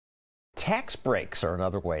Tax breaks are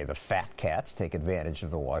another way the fat cats take advantage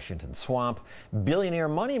of the Washington swamp. Billionaire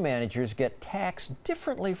money managers get taxed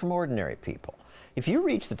differently from ordinary people. If you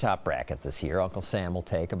reach the top bracket this year, Uncle Sam will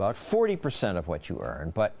take about 40% of what you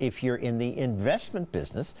earn. But if you're in the investment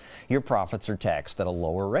business, your profits are taxed at a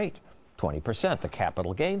lower rate, 20%, the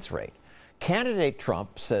capital gains rate. Candidate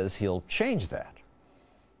Trump says he'll change that.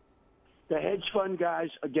 The hedge fund guys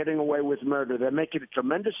are getting away with murder. They're making a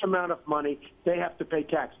tremendous amount of money. They have to pay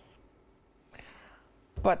taxes.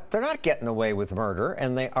 But they're not getting away with murder,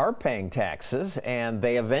 and they are paying taxes, and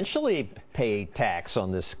they eventually pay tax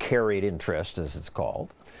on this carried interest, as it's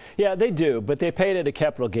called. Yeah, they do, but they pay it at a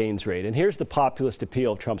capital gains rate. And here's the populist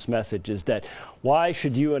appeal of Trump's message is that why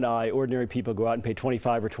should you and I, ordinary people, go out and pay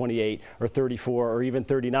 25 or 28 or 34 or even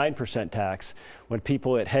 39% tax when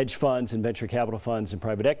people at hedge funds and venture capital funds and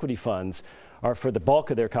private equity funds are, for the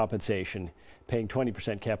bulk of their compensation, paying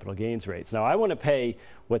 20% capital gains rates. Now, I want to pay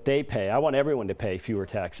what they pay. I want everyone to pay fewer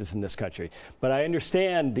taxes in this country. But I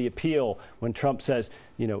understand the appeal when Trump says,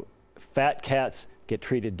 you know, fat cats get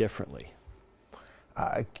treated differently.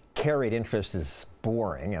 Carried interest is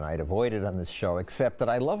boring, and I'd avoid it on this show, except that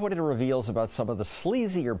I love what it reveals about some of the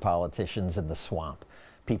sleazier politicians in the swamp.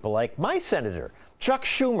 People like my senator, Chuck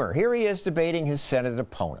Schumer. Here he is debating his Senate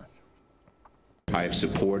opponent. I have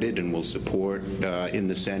supported and will support in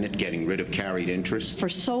the Senate getting rid of carried interest. For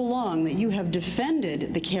so long that you have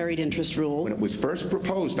defended the carried interest rule. When it was first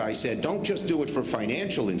proposed, I said, don't just do it for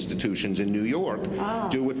financial institutions in New York.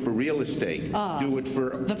 Do it for real estate. Do it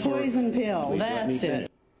for... The poison pill, that's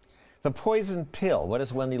it. The poison pill, what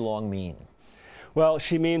does Wendy Long mean? Well,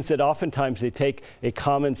 she means that oftentimes they take a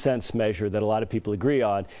common sense measure that a lot of people agree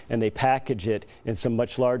on and they package it in some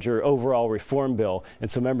much larger overall reform bill.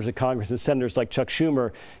 And so members of Congress and senators like Chuck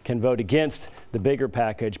Schumer can vote against the bigger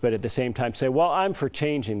package, but at the same time say, well, I'm for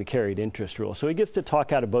changing the carried interest rule. So he gets to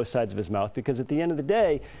talk out of both sides of his mouth because at the end of the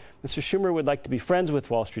day, Mr. Schumer would like to be friends with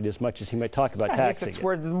Wall Street as much as he might talk about taxing it. That's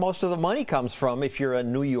where most of the money comes from if you're a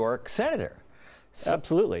New York senator. So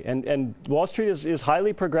absolutely. And Wall Street is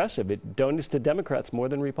highly progressive. It donates to Democrats more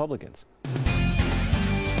than Republicans.